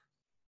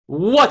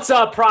What's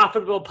up,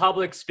 profitable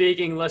public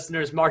speaking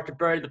listeners? Mark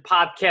DeBerry, the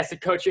podcast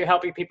coach here,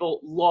 helping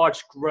people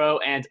launch, grow,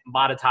 and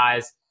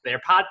monetize their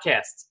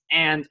podcasts.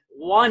 And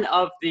one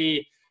of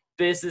the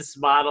business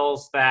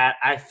models that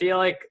I feel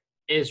like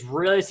is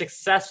really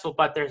successful,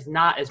 but there's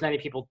not as many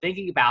people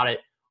thinking about it,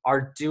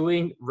 are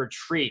doing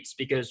retreats.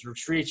 Because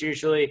retreats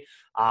usually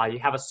you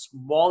have a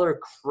smaller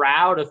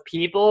crowd of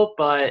people,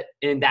 but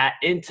in that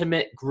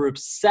intimate group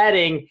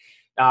setting,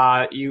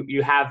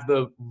 you have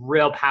the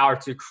real power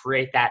to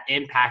create that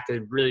impact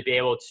and really be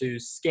able to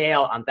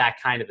scale on that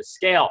kind of a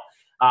scale.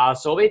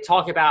 So we'll be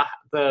talking about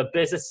the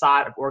business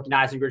side of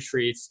organizing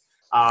retreats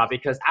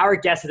because our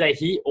guest today,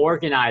 he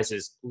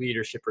organizes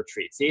leadership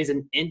retreats. He is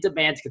an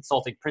in-demand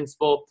consulting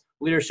principal,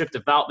 leadership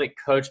development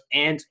coach,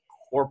 and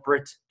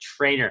corporate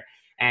trainer.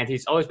 And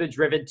he's always been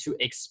driven to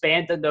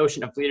expand the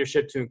notion of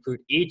leadership to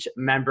include each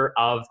member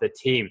of the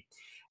team.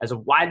 As a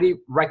widely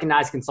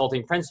recognized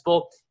consulting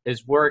principal,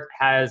 his work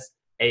has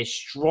a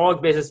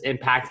strong business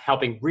impact,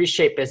 helping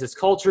reshape business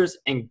cultures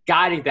and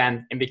guiding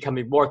them in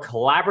becoming more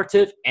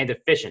collaborative and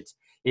efficient.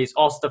 He's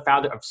also the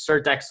founder of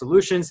Surdeck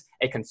Solutions,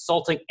 a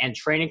consulting and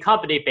training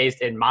company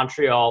based in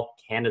Montreal,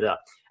 Canada.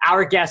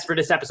 Our guest for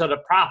this episode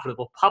of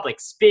Profitable Public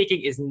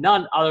Speaking is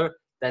none other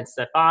than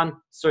Stefan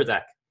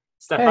Surdeck.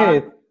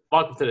 Stefan,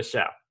 welcome to the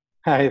show.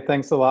 Hi,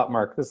 thanks a lot,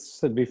 Mark. This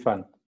should be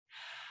fun.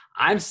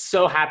 I'm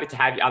so happy to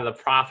have you on the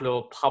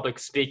Profitable Public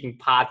Speaking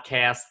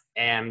podcast.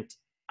 And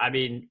I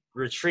mean,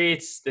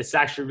 retreats, this is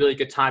actually a really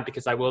good time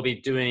because I will be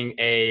doing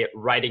a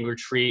writing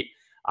retreat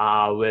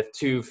with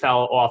two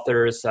fellow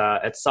authors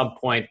at some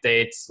point.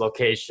 Dates,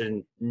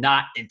 location,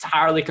 not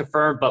entirely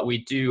confirmed, but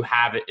we do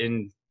have it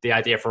in the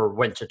idea for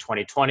winter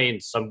 2020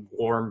 in some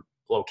warm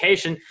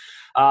location.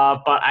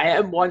 But I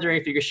am wondering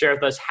if you could share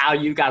with us how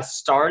you got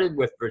started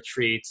with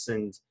retreats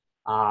and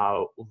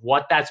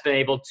what that's been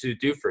able to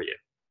do for you.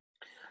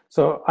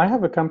 So I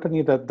have a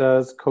company that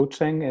does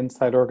coaching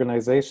inside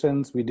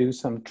organizations. We do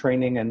some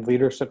training and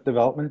leadership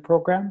development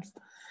programs.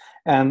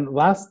 And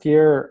last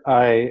year,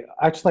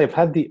 I've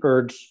had the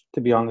urge,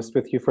 to be honest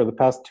with you, for the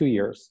past 2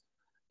 years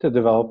to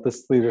develop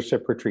this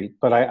leadership retreat.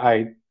 But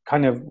I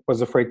kind of was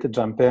afraid to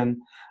jump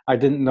in. I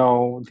didn't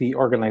know the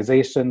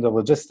organization, the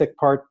logistic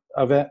part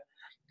of it,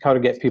 how to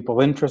get people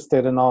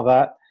interested and all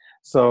that.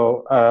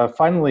 So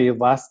finally,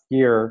 last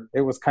year, it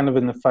was kind of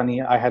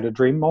I had a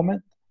dream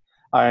moment.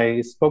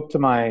 I spoke to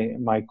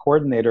my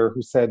coordinator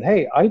who said,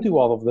 hey, I do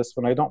all of this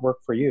when I don't work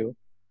for you.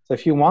 So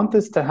if you want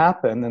this to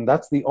happen, and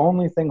that's the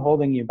only thing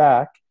holding you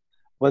back,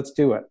 let's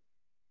do it.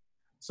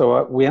 So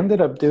what we ended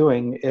up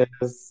doing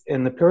is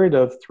in the period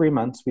of 3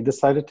 months, we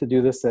decided to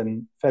do this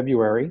in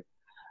February.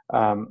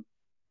 We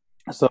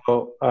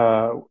started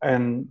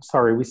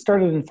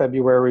in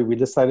February. We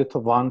decided to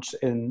launch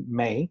in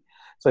May.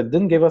 So it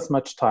didn't give us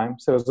much time.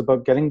 So it was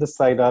about getting the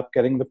site up,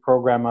 getting the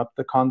program up,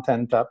 the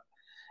content up,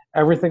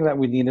 everything that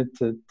we needed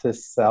to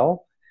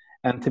sell.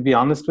 And to be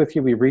honest with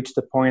you, we reached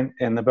a point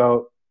in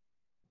about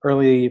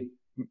early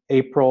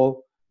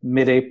April,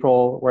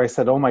 mid-April, where I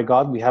said, oh my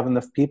God, we have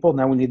enough people.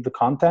 Now we need the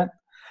content.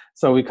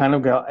 So we kind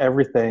of got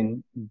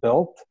everything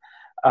built.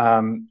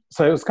 So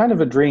it was kind of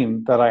a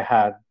dream that I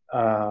had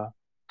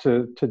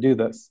to do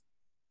this.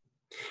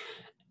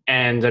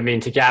 And I mean,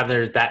 to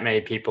gather that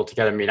many people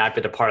together, I mean, I've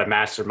been a part of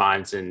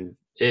masterminds, and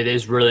it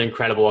is really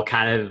incredible what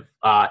kind of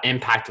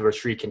impact a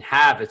retreat can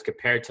have as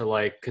compared to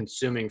like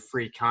consuming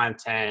free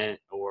content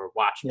or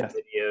watching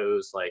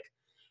videos. Like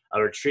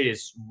a retreat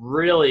is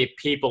really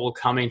people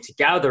coming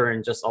together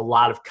and just a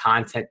lot of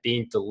content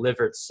being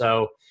delivered.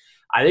 So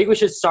I think we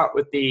should start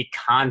with the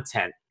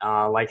content.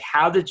 Like,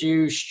 how did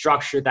you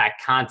structure that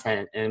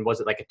content? And was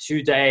it like a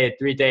 2-day, a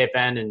 3-day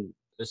event? And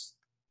just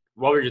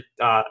what were your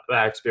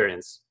that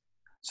experience?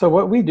 So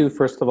what we do,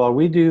 first of all,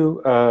 we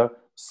do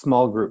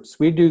small groups.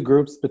 We do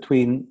groups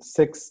between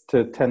 6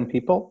 to 10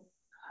 people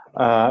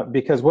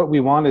because what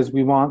we want is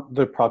we want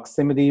the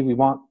proximity.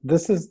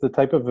 This is the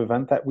type of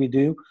event that we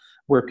do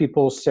where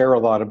people share a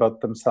lot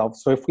about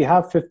themselves. So if we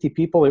have 50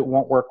 people, it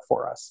won't work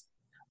for us.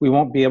 We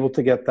won't be able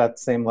to get that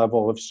same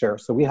level of share.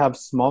 So we have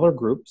smaller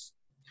groups.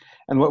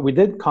 And what we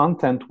did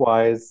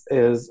content-wise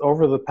is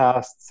over the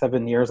past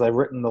 7 years, I've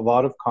written a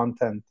lot of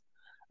content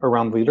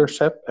around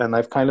leadership, and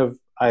I kind of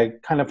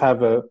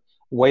have a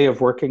way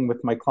of working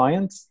with my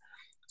clients.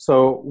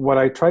 So what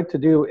I tried to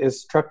do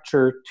is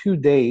structure 2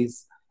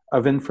 days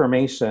of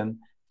information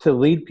to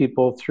lead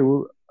people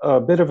through a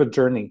bit of a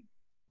journey.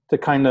 To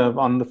kind of,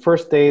 on the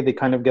first day, they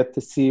kind of get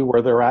to see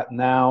where they're at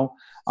now.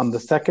 On the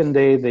second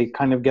day, they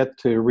kind of get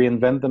to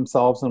reinvent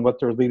themselves and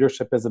what their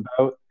leadership is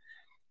about.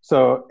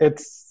 So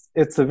it's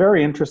a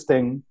very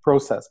interesting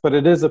process, but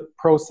it is a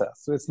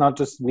process. It's not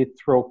just we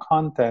throw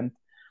content.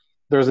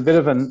 There's a bit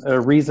of a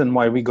reason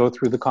why we go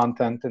through the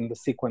content and the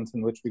sequence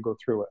in which we go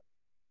through it.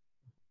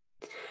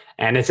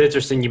 And it's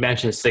interesting you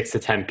mentioned 6 to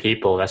 10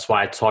 people. That's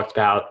why I talked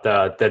about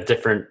the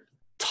different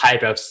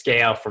type of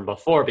scale from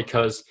before,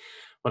 because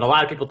when a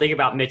lot of people think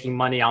about making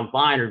money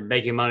online or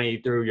making money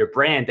through your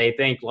brand, they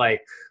think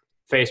like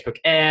Facebook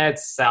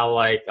ads, sell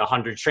like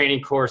 100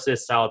 training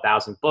courses, sell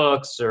 1,000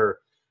 books, or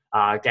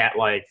get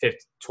like 50,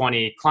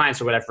 20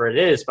 clients or whatever it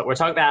is. But we're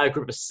talking about a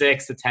group of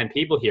 6 to 10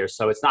 people here.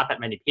 So it's not that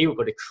many people,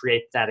 but to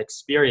create that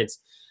experience.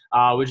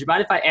 Would you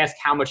mind if I ask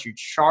how much you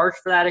charge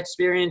for that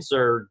experience?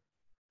 Or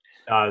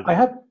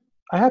I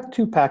have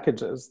two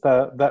packages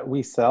that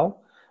we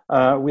sell.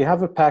 We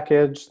have a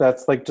package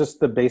that's like just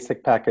the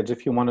basic package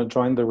if you want to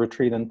join the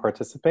retreat and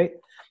participate.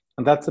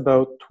 And that's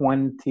about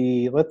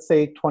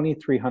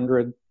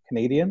 2,300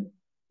 Canadian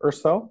or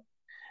so.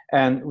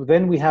 And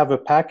then we have a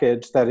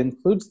package that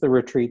includes the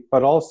retreat,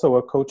 but also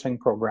a coaching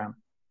program.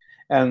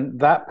 And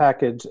that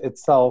package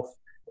itself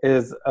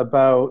is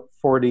about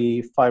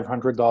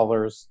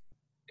 $4,500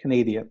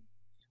 Canadian.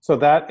 So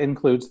that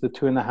includes the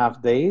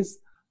 2.5 days,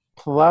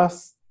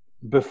 plus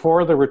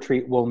before the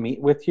retreat, we'll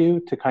meet with you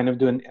to kind of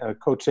do a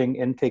coaching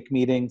intake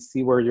meeting,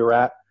 see where you're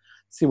at,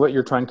 see what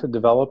you're trying to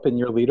develop in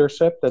your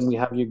leadership. Then we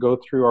have you go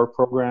through our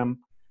program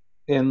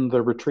in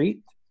the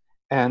retreat.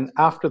 And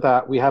after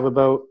that, we have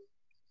about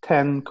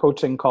 10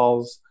 coaching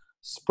calls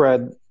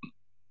spread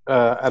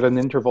at an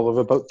interval of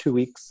about 2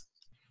 weeks,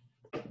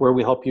 where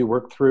we help you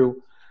work through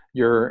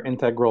your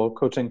integral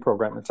coaching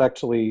program. It's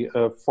actually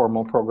a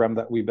formal program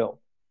that we built.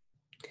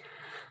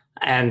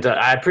 And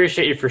I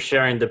appreciate you for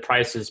sharing the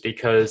prices,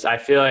 because I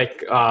feel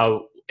like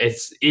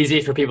it's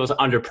easy for people to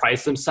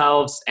underprice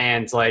themselves.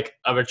 And like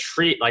a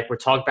retreat, like we're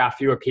talking about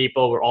fewer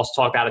people, we're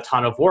also talking about a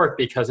ton of work,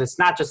 because it's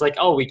not just like,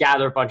 oh, we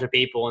gather a bunch of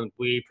people and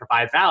we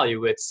provide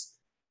value. It's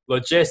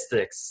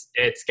logistics.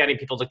 It's getting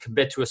people to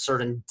commit to a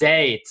certain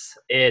date.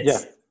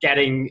 It's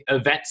getting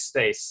event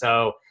space.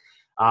 So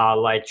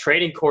like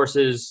trading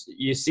courses,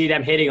 you see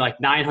them hitting like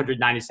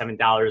 $997,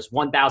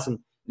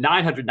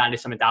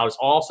 $1,997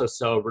 also.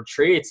 So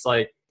retreats,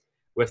 like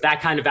with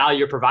that kind of value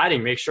you're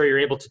providing, make sure you're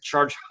able to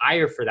charge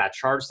higher for that,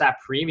 charge that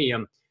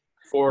premium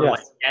for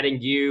like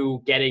getting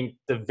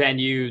the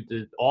venue,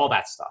 all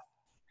that stuff.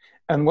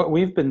 And what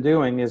we've been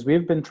doing is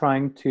we've been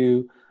trying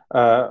to,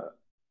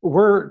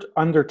 we're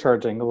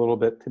undercharging a little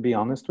bit, to be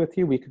honest with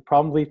you. We could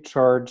probably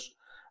charge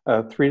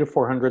 $300 to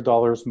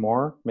 $400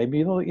 more, maybe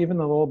even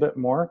a little bit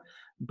more.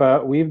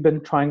 But we've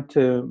been trying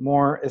to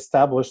more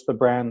establish the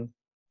brand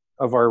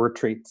of our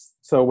retreats.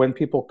 So when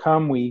people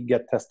come, we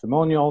get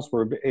testimonials.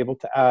 We're able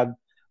to add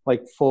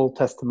like full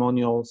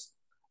testimonials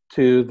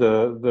to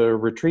the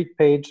retreat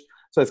page.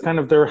 So it's kind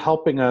of, they're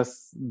helping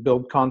us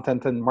build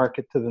content and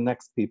market to the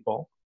next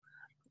people.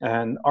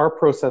 And our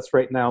process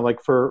right now,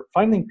 like for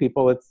finding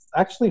people, it's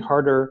actually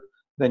harder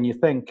than you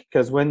think,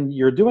 because when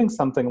you're doing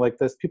something like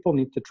this, people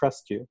need to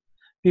trust you.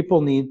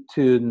 People need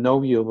to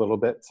know you a little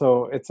bit.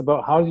 So it's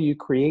about how do you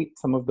create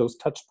some of those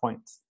touch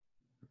points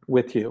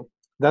with you.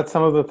 That's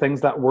some of the things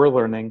that we're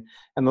learning.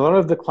 And a lot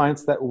of the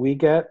clients that we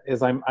get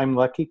is, I'm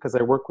lucky because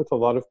I work with a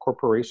lot of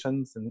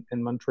corporations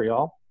in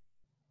Montreal,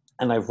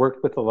 and I've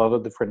worked with a lot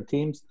of different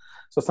teams.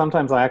 So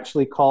sometimes I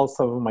actually call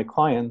some of my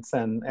clients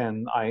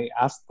and I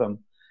ask them,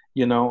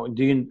 you know,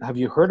 have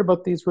you heard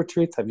about these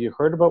retreats? Have you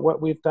heard about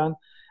what we've done?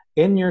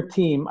 In your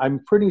team,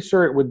 I'm pretty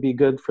sure it would be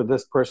good for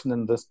this person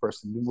and this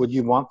person. Would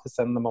you want to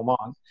send them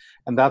along?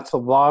 And that's a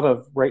lot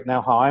of right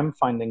now how I'm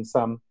finding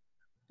some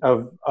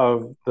of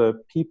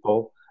the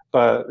people.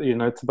 But, you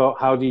know, it's about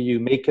how do you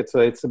make it so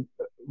it's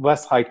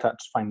less high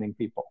touch finding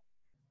people.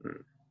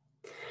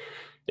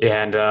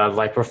 Yeah, and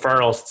like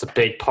referrals, it's a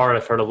big part.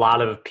 I've heard a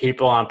lot of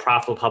people on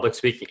Profitable Public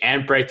Speaking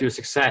and Breakthrough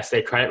Success,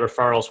 they credit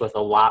referrals with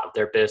a lot of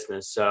their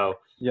business. So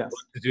yes,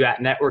 look to do that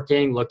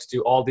networking, look to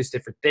do all these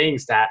different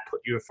things that put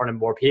you in front of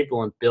more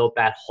people and build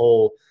that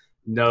whole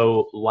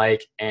know,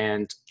 like,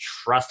 and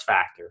trust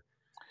factor.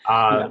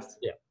 Yes.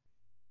 Yeah.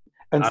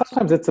 And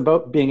sometimes it's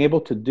about being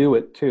able to do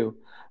it too.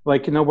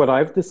 Like, you know, what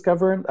I've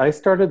discovered, I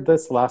started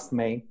this last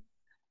May,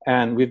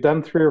 and we've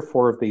done 3 or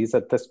 4 of these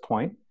at this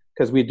point,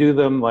 because we do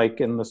them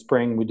like in the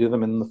spring, we do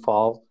them in the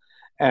fall.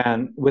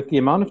 And with the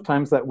amount of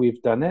times that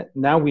we've done it,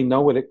 now we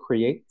know what it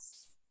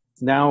creates.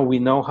 Now we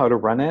know how to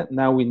run it.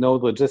 Now we know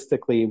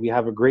logistically, we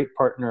have a great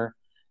partner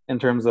in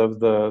terms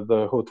of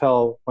the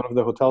hotel, one of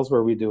the hotels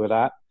where we do it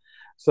at.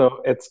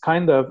 So it's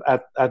kind of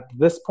at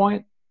this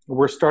point,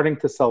 we're starting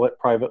to sell it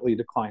privately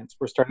to clients.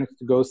 We're starting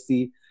to go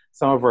see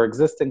some of our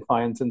existing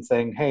clients and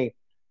saying, hey,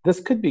 this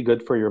could be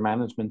good for your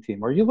management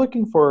team. Are you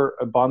looking for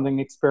a bonding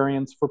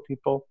experience for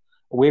people,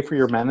 a way for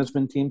your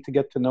management team to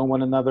get to know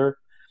one another?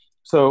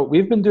 So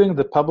we've been doing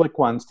the public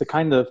ones to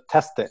kind of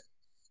test it,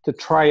 to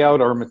try out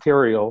our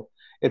material.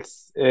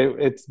 It's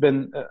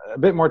been a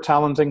bit more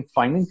challenging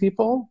finding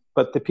people,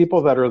 but the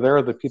people that are there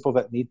are the people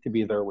that need to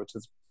be there, which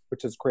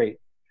is great.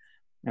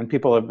 And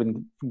people have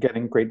been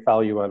getting great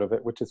value out of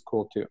it, which is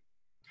cool too.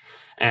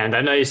 And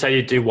I know you said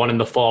you do one in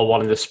the fall,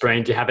 one in the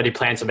spring. Do you have any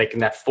plans of making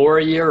that 4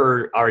 a year,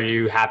 or are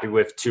you happy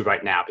with 2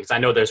 right now? Because I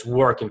know there's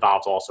work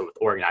involved also with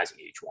organizing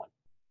each one.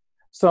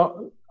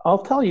 So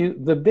I'll tell you,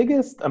 the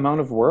biggest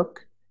amount of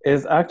work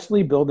is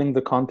actually building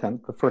the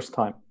content the first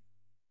time.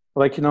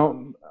 Like, you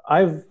know,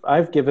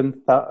 I've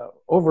given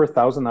over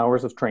 1,000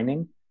 hours of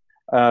training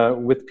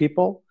with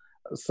people.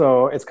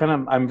 So it's kind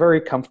of, I'm very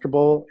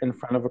comfortable in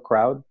front of a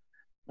crowd.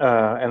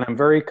 And I'm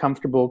very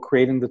comfortable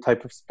creating the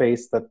type of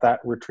space that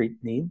retreat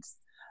needs.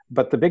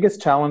 But the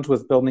biggest challenge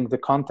was building the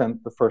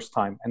content the first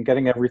time and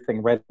getting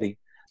everything ready.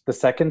 The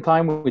second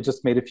time, we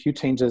just made a few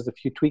changes, a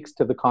few tweaks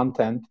to the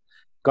content,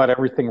 got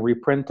everything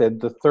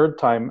reprinted. The third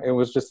time, it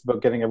was just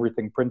about getting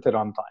everything printed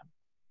on time.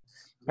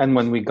 And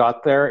when we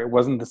got there, it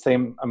wasn't the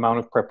same amount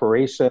of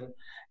preparation.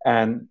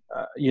 And,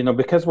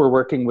 because we're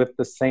working with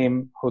the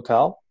same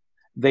hotel,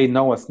 they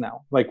know us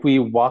now. Like we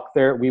walk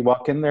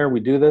in there, we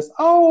do this.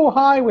 Oh,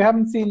 hi, we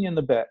haven't seen you in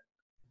a bit.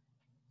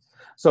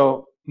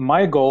 So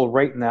my goal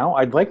right now,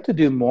 I'd like to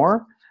do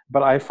more,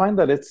 but I find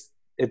that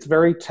it's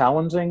very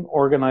challenging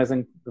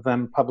organizing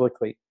them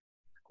publicly.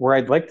 Where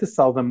I'd like to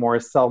sell them more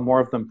is sell more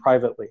of them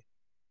privately.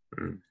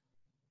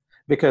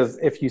 Because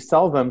if you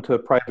sell them to a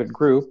private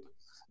group,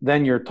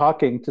 then you're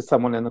talking to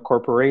someone in the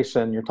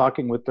corporation, you're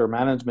talking with their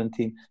management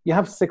team. You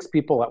have 6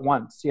 people at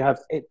once. You have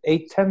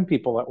 10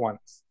 people at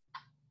once.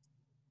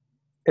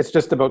 It's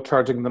just about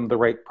charging them the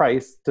right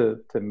price to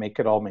make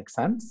it all make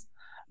sense.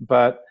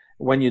 But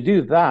when you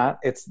do that,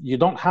 you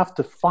don't have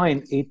to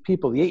find 8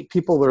 people. The 8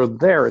 people are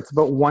there. It's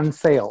about 1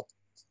 sale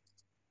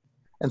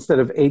instead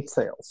of 8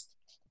 sales.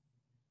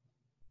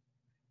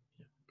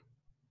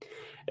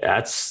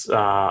 That's,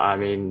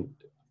 content,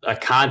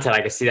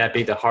 I can see that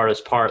being the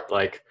hardest part.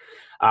 Like,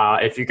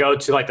 if you go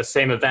to like the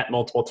same event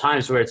multiple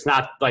times where it's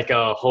not like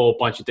a whole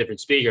bunch of different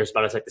speakers,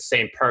 but it's like the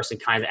same person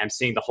kind of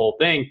emceeing the whole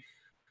thing,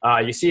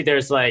 you see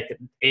there's like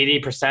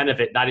 80%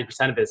 of it,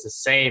 90% of it is the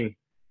same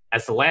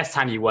as the last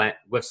time you went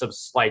with some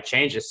slight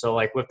changes. So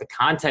like with the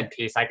content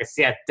piece, I can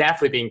see that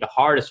definitely being the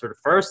hardest for the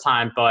first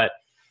time, but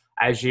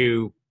as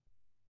you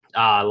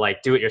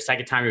do it your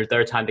second time, your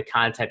third time, the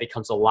content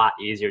becomes a lot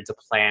easier to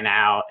plan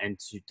out and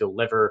to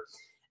deliver.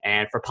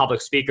 And for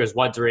public speakers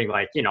wondering,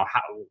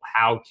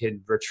 how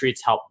can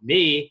retreats help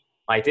me?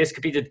 Like this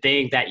could be the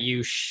thing that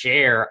you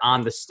share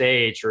on the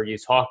stage or you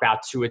talk about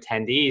to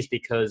attendees,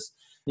 because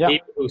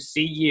people who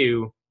see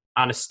you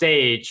on a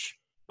stage,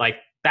 like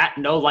that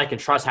know, like,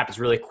 and trust happens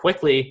really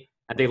quickly,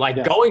 and they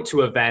like going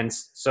to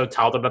events. So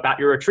tell them about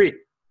your retreat.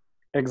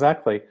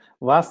 Exactly.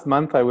 Last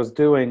month I was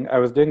doing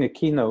a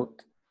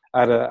keynote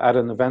at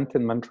an event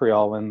in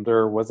Montreal, and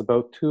there was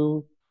about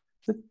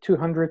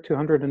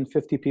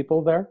 250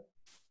 people there.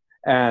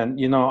 And,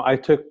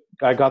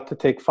 I got to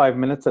take 5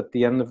 minutes at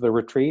the end of the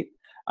retreat.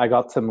 I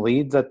got some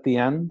leads at the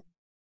end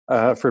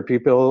for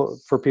people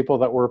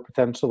that were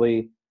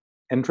potentially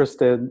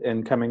interested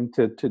in coming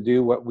to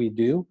do what we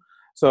do.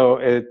 So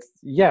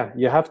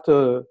you have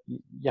to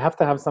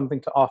have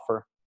something to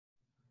offer.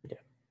 Yeah.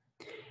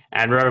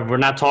 And we're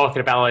not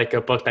talking about like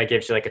a book that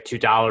gives you like a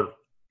 $2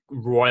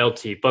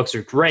 royalty. Books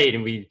are great,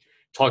 and we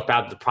talked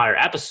about the prior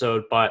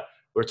episode, but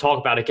we're talking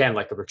about, again,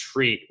 like a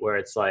retreat where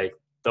it's like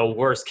the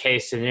worst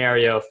case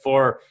scenario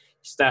for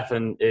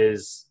Stefan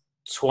is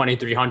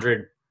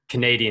 2,300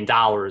 Canadian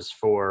dollars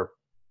for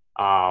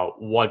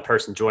one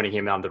person joining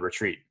him on the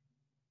retreat.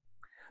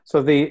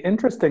 So the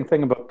interesting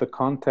thing about the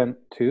content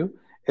too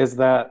is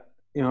that,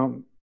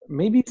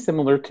 maybe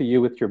similar to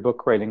you with your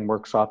book writing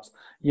workshops,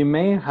 you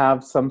may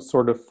have some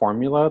sort of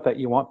formula that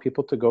you want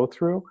people to go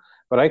through,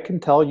 but I can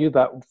tell you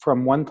that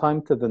from one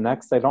time to the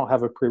next, I don't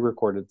have a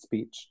pre-recorded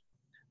speech.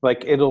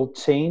 Like it'll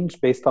change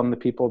based on the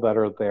people that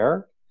are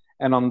there.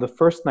 And on the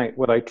first night,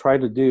 what I try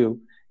to do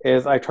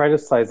is I try to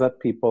size up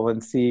people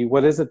and see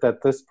what is it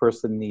that this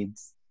person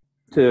needs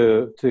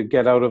to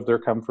get out of their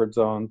comfort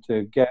zone,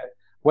 to get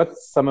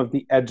what's some of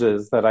the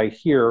edges that I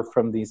hear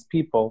from these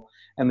people.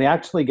 And they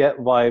actually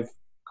get live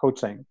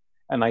coaching,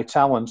 and I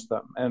challenge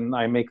them and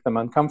I make them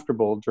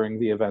uncomfortable during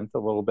the event a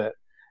little bit.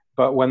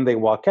 But when they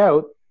walk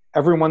out,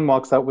 everyone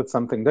walks out with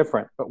something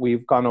different, but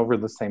we've gone over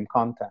the same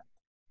content.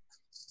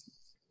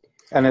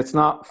 And it's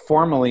not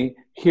formally,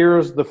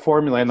 here's the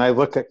formula, and I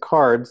look at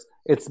cards.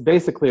 It's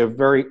basically a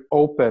very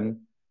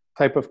open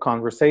type of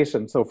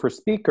conversation. So for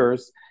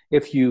speakers,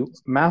 if you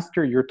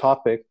master your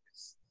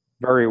topics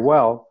very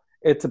well,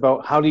 it's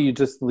about how do you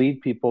just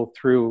lead people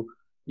through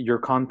your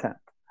content.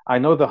 I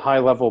know the high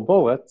level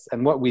bullets,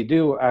 and what we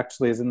do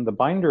actually is in the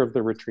binder of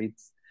the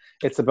retreats,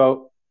 it's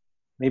about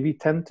maybe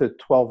 10 to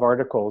 12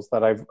 articles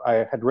that I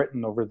had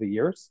written over the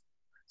years.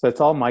 So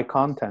it's all my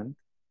content.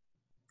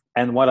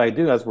 And what I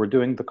do as we're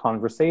doing the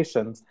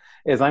conversations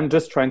is I'm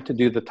just trying to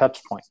do the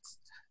touch points.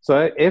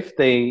 So if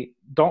they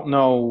don't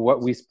know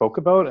what we spoke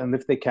about, and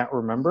if they can't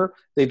remember,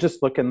 they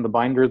just look in the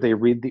binder, they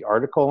read the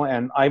article,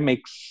 and I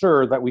make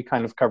sure that we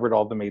kind of covered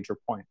all the major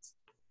points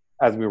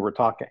as we were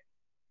talking.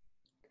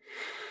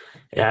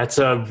 Yeah, it's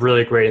a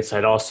really great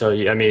insight also.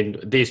 I mean,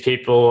 these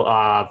people,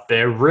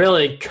 they're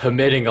really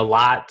committing a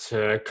lot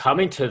to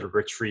coming to the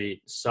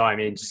retreat. So, I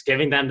mean, just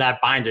giving them that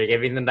binder,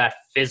 giving them that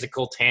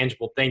physical,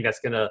 tangible thing that's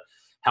going to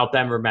help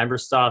them remember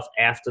stuff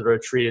after the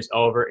retreat is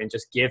over, and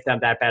just give them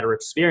that better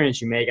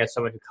experience. You may get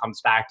someone who comes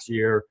back to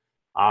your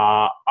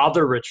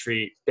other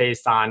retreat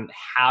based on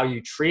how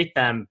you treat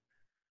them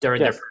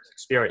during their first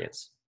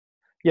experience.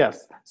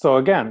 Yes. So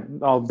again,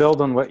 I'll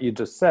build on what you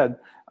just said.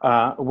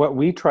 What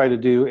we try to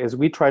do is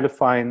we try to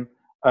find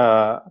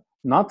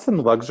not some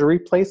luxury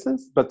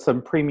places, but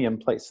some premium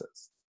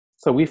places.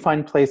 So we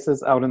find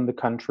places out in the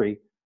country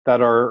that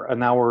are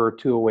an hour or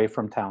two away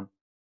from town.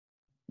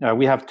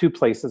 We have two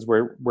places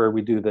where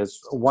we do this,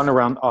 one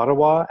around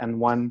Ottawa and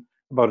one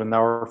about an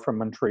hour from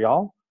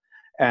Montreal.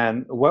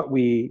 And what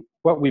we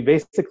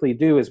basically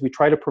do is we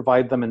try to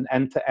provide them an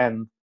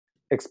end-to-end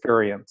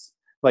experience.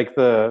 Like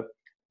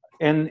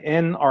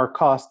in our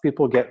cost,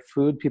 people get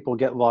food, people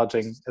get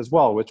lodging as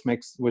well,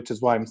 which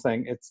is why I'm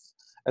saying it's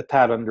a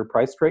tad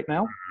underpriced right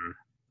now. Mhm.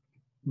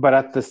 But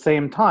at the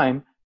same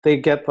time, they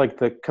get like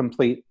the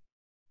complete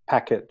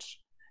package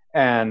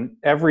and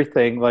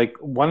everything. Like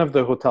one of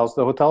the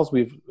hotel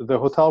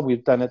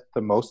we've done it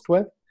the most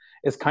with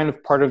is kind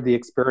of part of the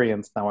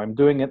experience now. I'm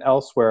doing it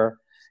elsewhere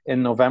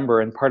in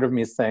November, and part of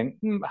me is saying,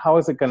 how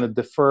is it going to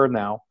defer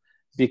now?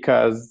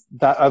 Because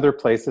that other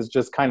place is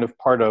just kind of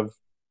part of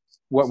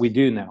what we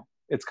do now.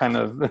 It's kind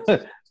of,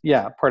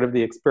 yeah, part of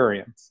the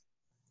experience.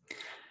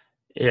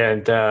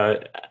 And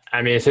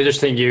I mean, it's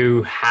interesting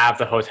you have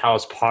the hotel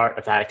as part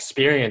of that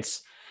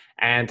experience,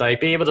 and like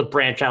being able to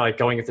branch out, like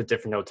going into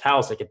different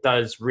hotels, like it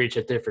does reach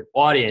a different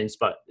audience.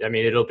 But I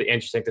mean, it'll be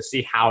interesting to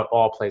see how it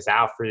all plays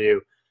out for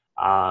you,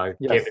 Yes.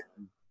 given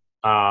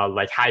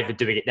like how you've been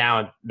doing it now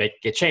and making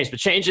it change. But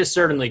change is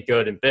certainly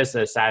good in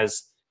business,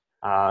 as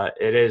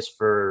it is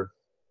for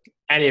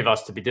any of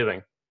us to be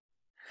doing.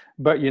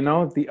 But you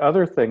know, the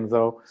other thing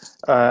though,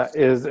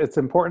 is it's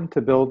important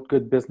to build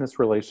good business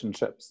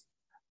relationships.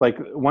 Like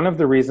one of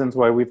the reasons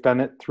why we've done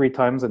it 3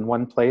 times in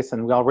one place,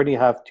 and we already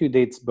have 2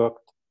 dates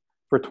booked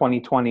for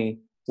 2020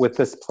 with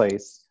this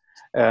place,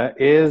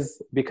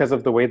 is because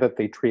of the way that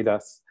they treat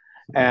us.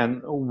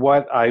 And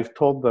what I've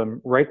told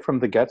them right from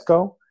the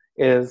get-go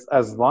is,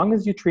 as long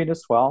as you treat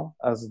us well,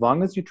 as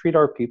long as you treat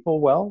our people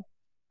well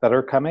that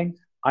are coming,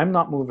 I'm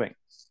not moving.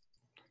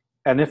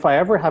 And if I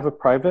ever have a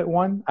private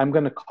one, I'm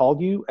going to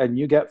call you and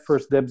you get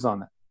first dibs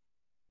on it.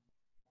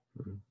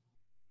 Mhm.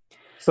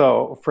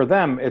 So for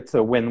them, it's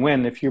a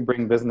win-win if you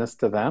bring business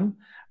to them.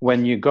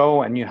 When you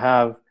go and you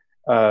have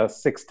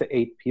 6 to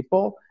 8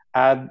 people,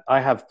 I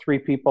have 3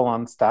 people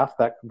on staff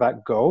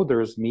that go.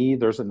 There's me,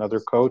 there's another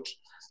coach,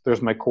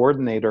 there's my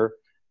coordinator.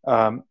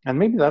 And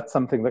maybe that's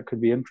something that could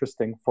be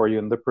interesting for you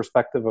in the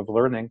perspective of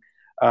learning.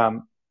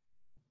 I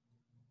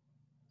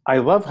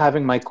love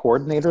having my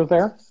coordinator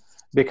there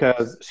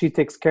because she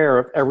takes care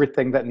of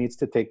everything that needs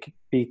to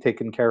be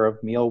taken care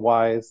of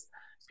meal-wise,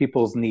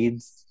 people's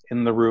needs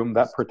in the room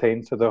that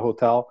pertain to the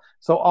hotel.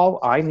 So all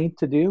I need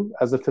to do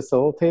as a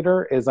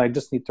facilitator is I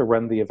just need to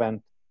run the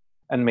event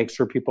and make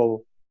sure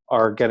people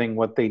are getting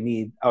what they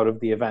need out of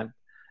the event.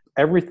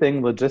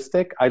 Everything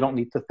logistic, I don't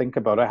need to think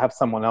about. I have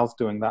someone else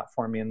doing that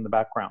for me in the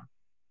background.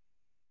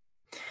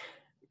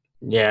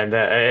 Yeah, and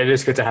it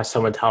is good to have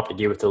someone helping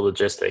you with the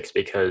logistics,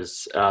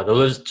 because the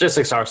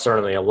logistics are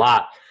certainly a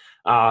lot.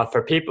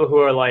 For people who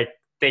are like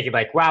thinking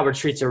like, wow,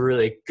 retreats are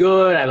really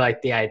good. I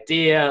like the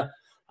idea.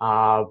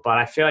 But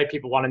I feel like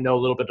people want to know a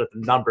little bit of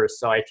the numbers.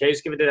 So like, can you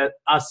just give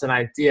us an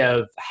idea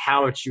of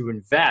how much you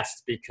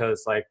invest?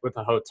 Because like with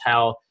a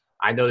hotel,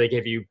 I know they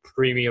give you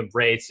premium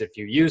rates if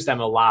you use them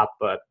a lot,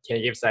 but can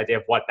you give us an idea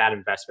of what that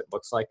investment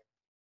looks like?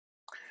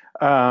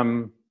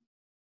 Um,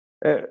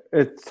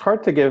 it's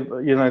hard to give,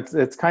 you know,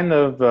 it's kind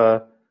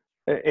of,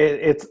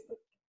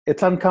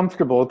 it's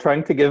uncomfortable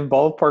trying to give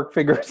ballpark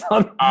figures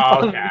Oh,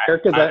 on okay. here I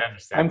because I'm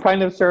understand.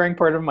 kind of sharing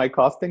part of my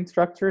costing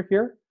structure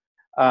here.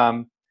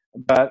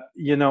 But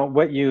you know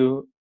what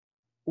you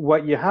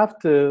have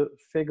to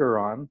figure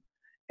on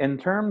in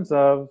terms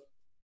of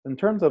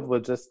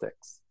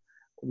logistics.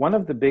 One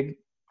of the big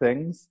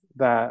things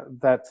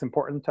that's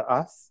important to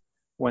us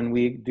when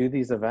we do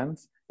these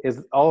events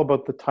is all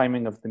about the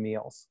timing of the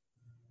meals.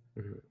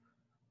 Mhm.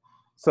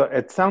 So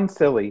it sounds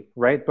silly,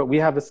 right? But we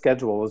have a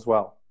schedule as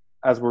well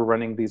as we're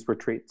running these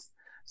retreats.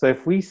 So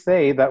if we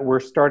say that we're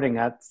starting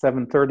at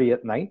 7:30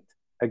 at night,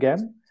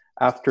 again,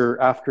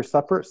 after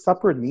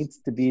supper needs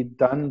to be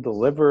done,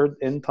 delivered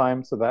in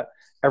time so that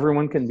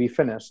everyone can be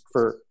finished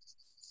for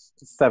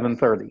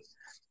 7:30.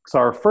 So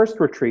our first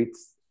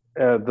retreats,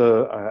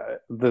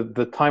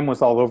 the time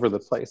was all over the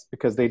place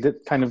because they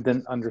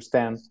didn't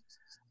understand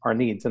our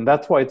needs. And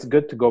that's why it's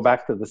good to go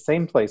back to the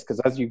same place,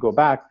 because as you go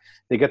back,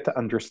 they get to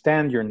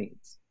understand your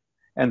needs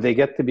and they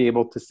get to be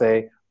able to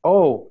say,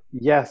 oh,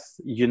 yes,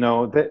 you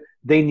know, that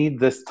they need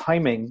this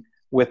timing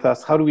with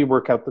us. How do we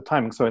work out the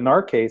timing? So in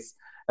our case,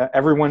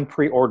 everyone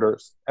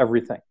pre-orders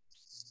everything.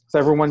 So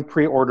everyone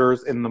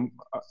pre-orders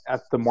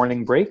at the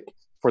morning break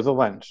for the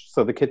lunch.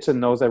 So the kitchen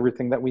knows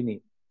everything that we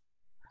need.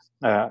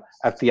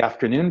 At the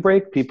afternoon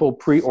break, people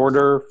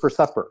pre-order for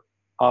supper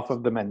off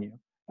of the menu.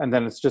 And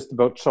then it's just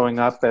about showing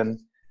up and,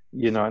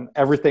 you know, and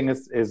everything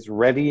is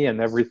ready and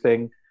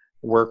everything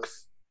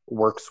works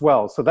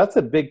well. So that's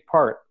a big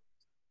part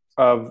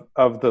of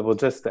the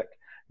logistic.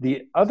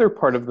 The other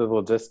part of the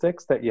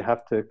logistics that you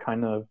have to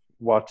kind of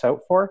watch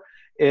out for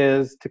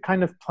is to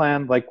kind of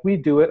plan, like we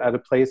do it at a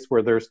place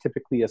where there's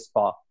typically a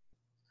spa.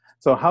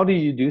 So how do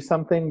you do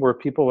something where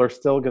people are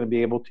still going to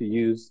be able to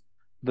use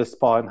the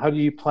spa, and how do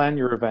you plan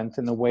your event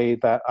in a way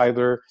that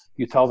either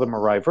you tell them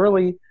arrive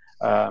early,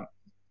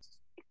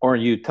 or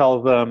you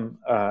tell them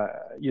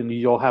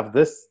you'll have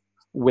this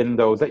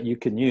window that you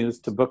can use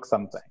to book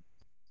something.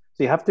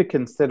 So you have to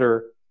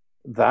consider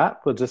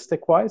that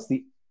logistic wise.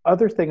 The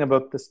other thing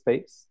about the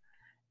space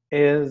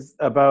is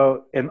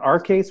about, in our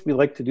case, we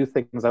like to do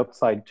things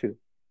outside too.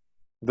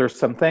 There's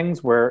some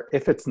things where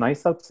if it's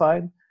nice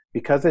outside,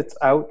 because it's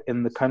out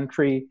in the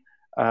country,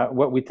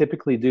 what we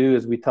typically do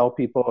is we tell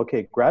people,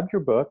 okay, grab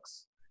your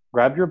books,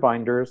 grab your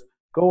binders,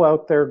 go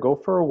out there, go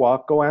for a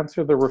walk, go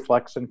answer the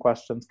reflection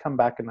questions, come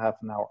back in half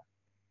an hour.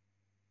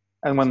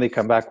 And when they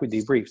come back, we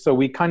debrief. So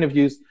we kind of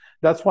use,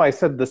 that's why I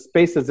said the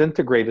space is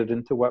integrated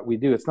into what we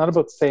do. It's not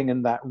about staying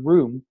in that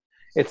room.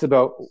 It's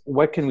about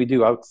what can we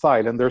do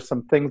outside. And there's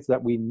some things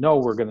that we know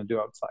we're going to do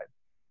outside.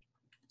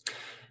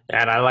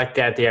 And I like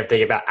the idea of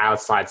thinking about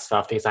outside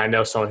stuff, because I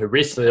know someone who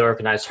recently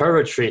organized her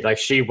retreat. Like,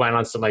 she went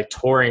on some like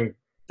touring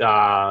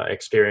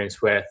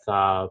experience with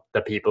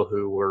the people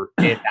who were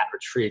in that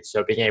retreat.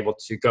 So being able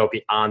to go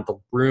beyond the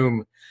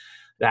room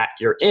that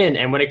you're in.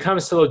 And when it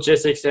comes to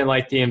logistics and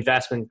like the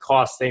investment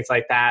costs, things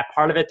like that,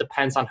 part of it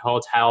depends on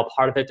hotel,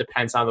 part of it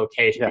depends on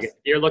location. Yes. Because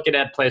if you're looking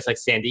at a place like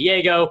San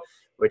Diego,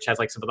 which has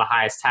like some of the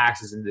highest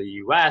taxes in the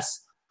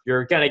US,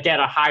 you're going to get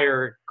a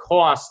higher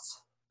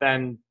cost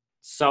than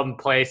some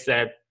place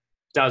that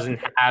doesn't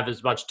have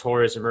as much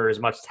tourism or as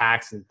much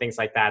tax and things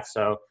like that.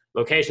 So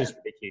location is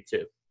pretty key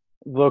too.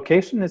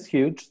 Location is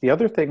huge. The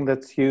other thing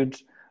that's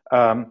huge,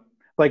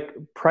 like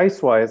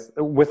price-wise,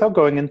 without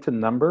going into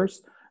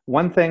numbers,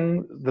 one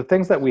thing, the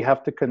things that we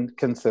have to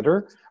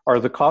consider are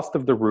the cost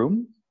of the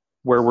room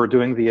where we're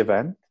doing the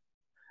event,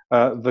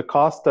 the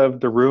cost of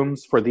the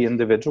rooms for the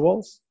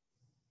individuals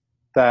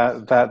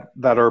that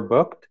are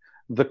booked,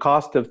 the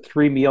cost of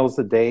 3 meals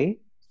a day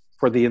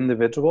for the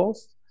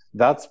individuals.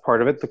 That's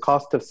part of it. The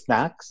cost of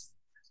snacks,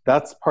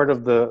 that's part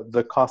of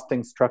the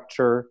costing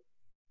structure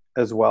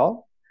as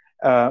well.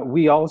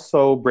 We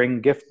also bring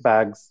gift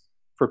bags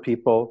for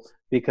people,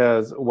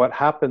 because what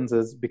happens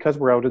is, because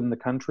we're out in the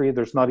country,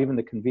 there's not even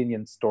a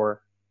convenience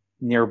store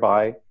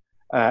nearby.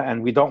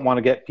 And we don't want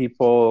to get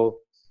people,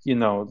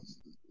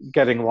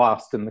 getting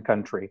lost in the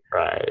country.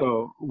 Right.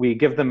 So we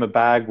give them a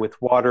bag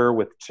with water,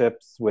 with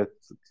chips, with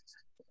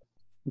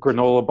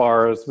granola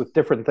bars, with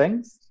different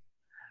things.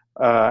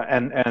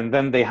 And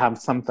then they have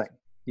something,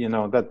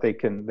 that they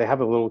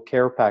have a little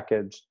care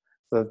package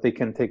so that they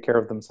can take care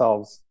of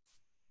themselves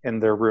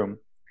in their room.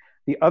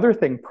 The other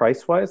thing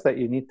price-wise that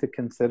you need to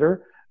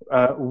consider,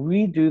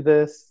 we do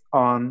this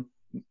on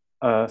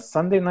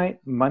Sunday night,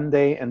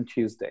 Monday, and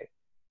Tuesday.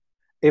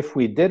 If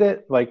we did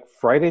it like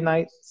Friday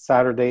night,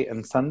 Saturday,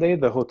 and Sunday,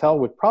 the hotel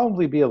would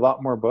probably be a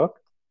lot more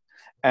booked,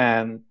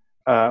 and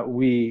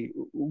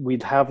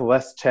we'd have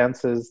less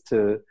chances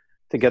to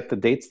get the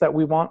dates that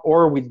we want,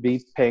 or we'd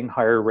be paying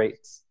higher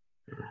rates.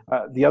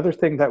 The other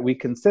thing that we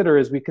consider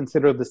is we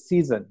consider the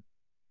season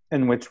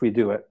in which we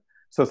do it.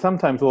 So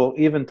sometimes we'll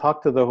even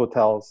talk to the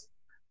hotels,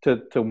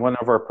 to one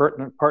of our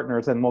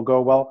partners, and we'll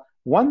go, well,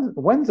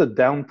 when's a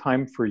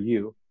downtime for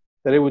you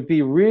that it would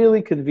be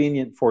really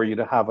convenient for you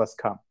to have us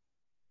come?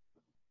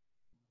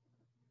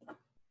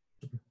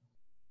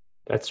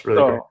 That's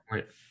really great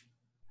point.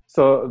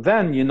 So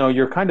then,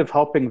 you're kind of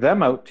helping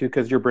them out too,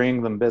 because you're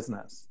bringing them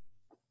business.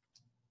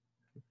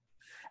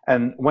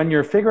 And when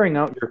you're figuring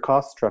out your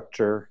cost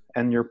structure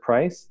and your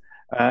price,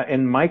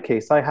 in my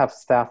case, I have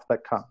staff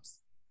that comes.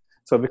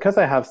 So because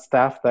I have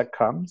staff that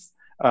comes,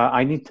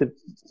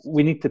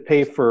 we need to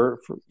pay for,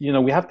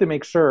 we have to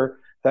make sure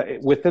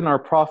that within our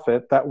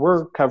profit that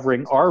we're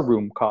covering our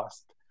room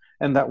cost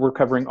and that we're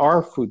covering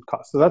our food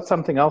cost. So that's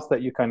something else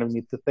that you kind of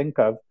need to think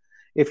of.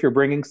 If you're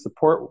bringing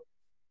support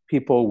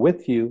people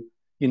with you,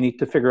 you need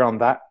to figure out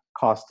that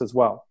cost as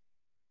well.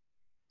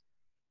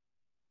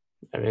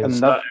 I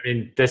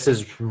mean, this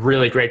is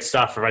really great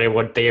stuff for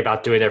anyone thinking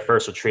about doing their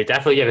first retreat.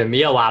 Definitely giving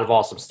me a lot of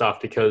awesome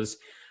stuff, because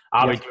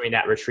I'll be doing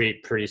that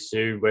retreat pretty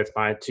soon with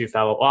my 2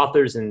 fellow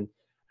authors. And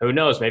who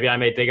knows, maybe I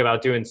may think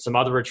about doing some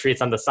other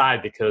retreats on the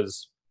side,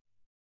 because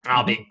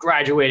I'll be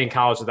graduating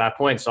college at that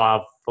point. So I'll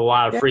have a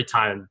lot of free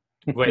time,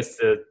 ways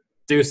to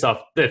do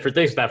stuff, different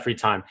things with that free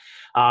time.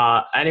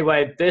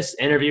 Anyway, this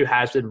interview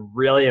has been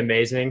really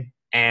amazing.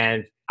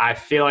 And I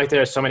feel like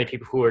there are so many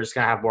people who are just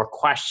going to have more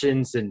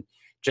questions and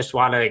just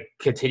want to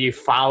continue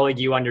following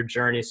you on your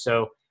journey.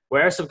 So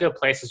where are some good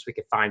places we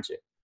can find you?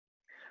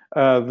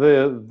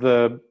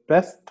 The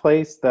best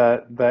place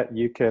that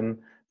you can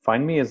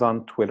find me is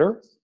on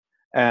Twitter.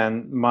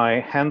 And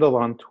my handle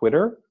on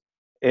Twitter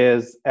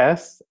is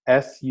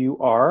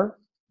SSURDEK.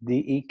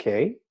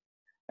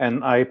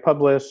 And I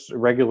publish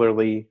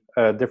regularly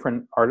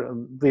different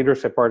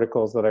leadership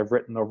articles that I've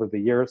written over the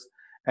years,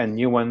 and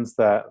new ones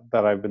that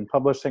I've been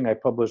publishing. I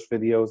publish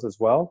videos as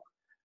well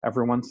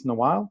every once in a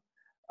while.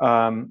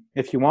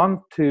 If you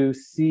want to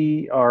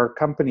see our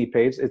company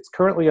page, it's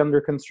currently under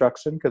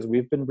construction because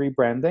we've been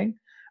rebranding,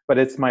 but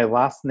it's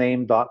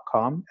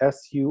mylastname.com,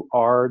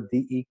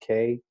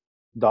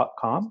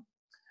 SURDEK.com.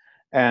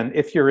 And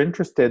if you're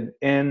interested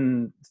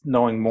in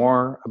knowing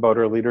more about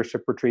our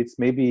leadership retreats,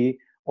 maybe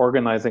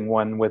organizing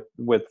one with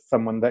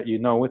someone that you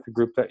know, with a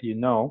group that you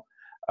know,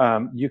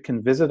 you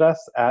can visit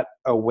us at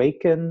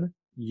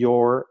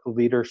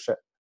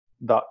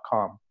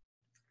awakenyourleadership.com.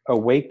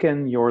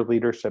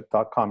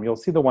 awakenyourleadership.com. You'll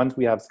see the ones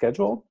we have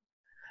scheduled,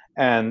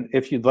 And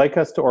if you'd like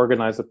us to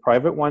organize a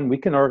private one, we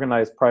can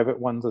organize private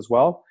ones as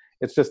well.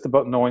 It's just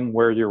about knowing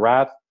where you're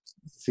at,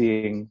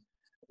 seeing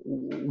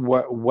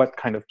what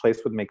kind of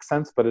place would make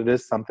sense, but it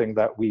is something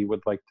that we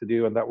would like to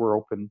do and that we're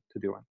open to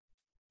doing.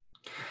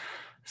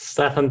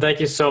 Stefan, thank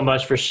you so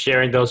much for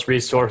sharing those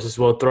resources.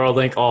 We'll throw a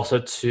link also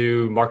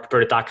to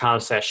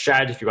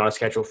markberta.com/strategy if you want to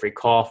schedule a free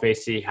call for me,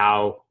 see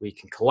how we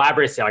can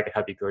collaborate, see how I can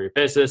help you grow your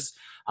business.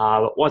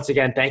 But once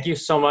again, thank you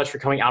so much for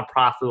coming on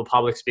Profitable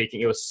Public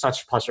Speaking. It was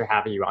such a pleasure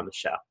having you on the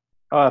show.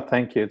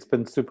 Thank you. It's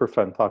been super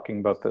fun talking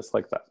about this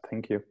like that.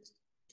 Thank you.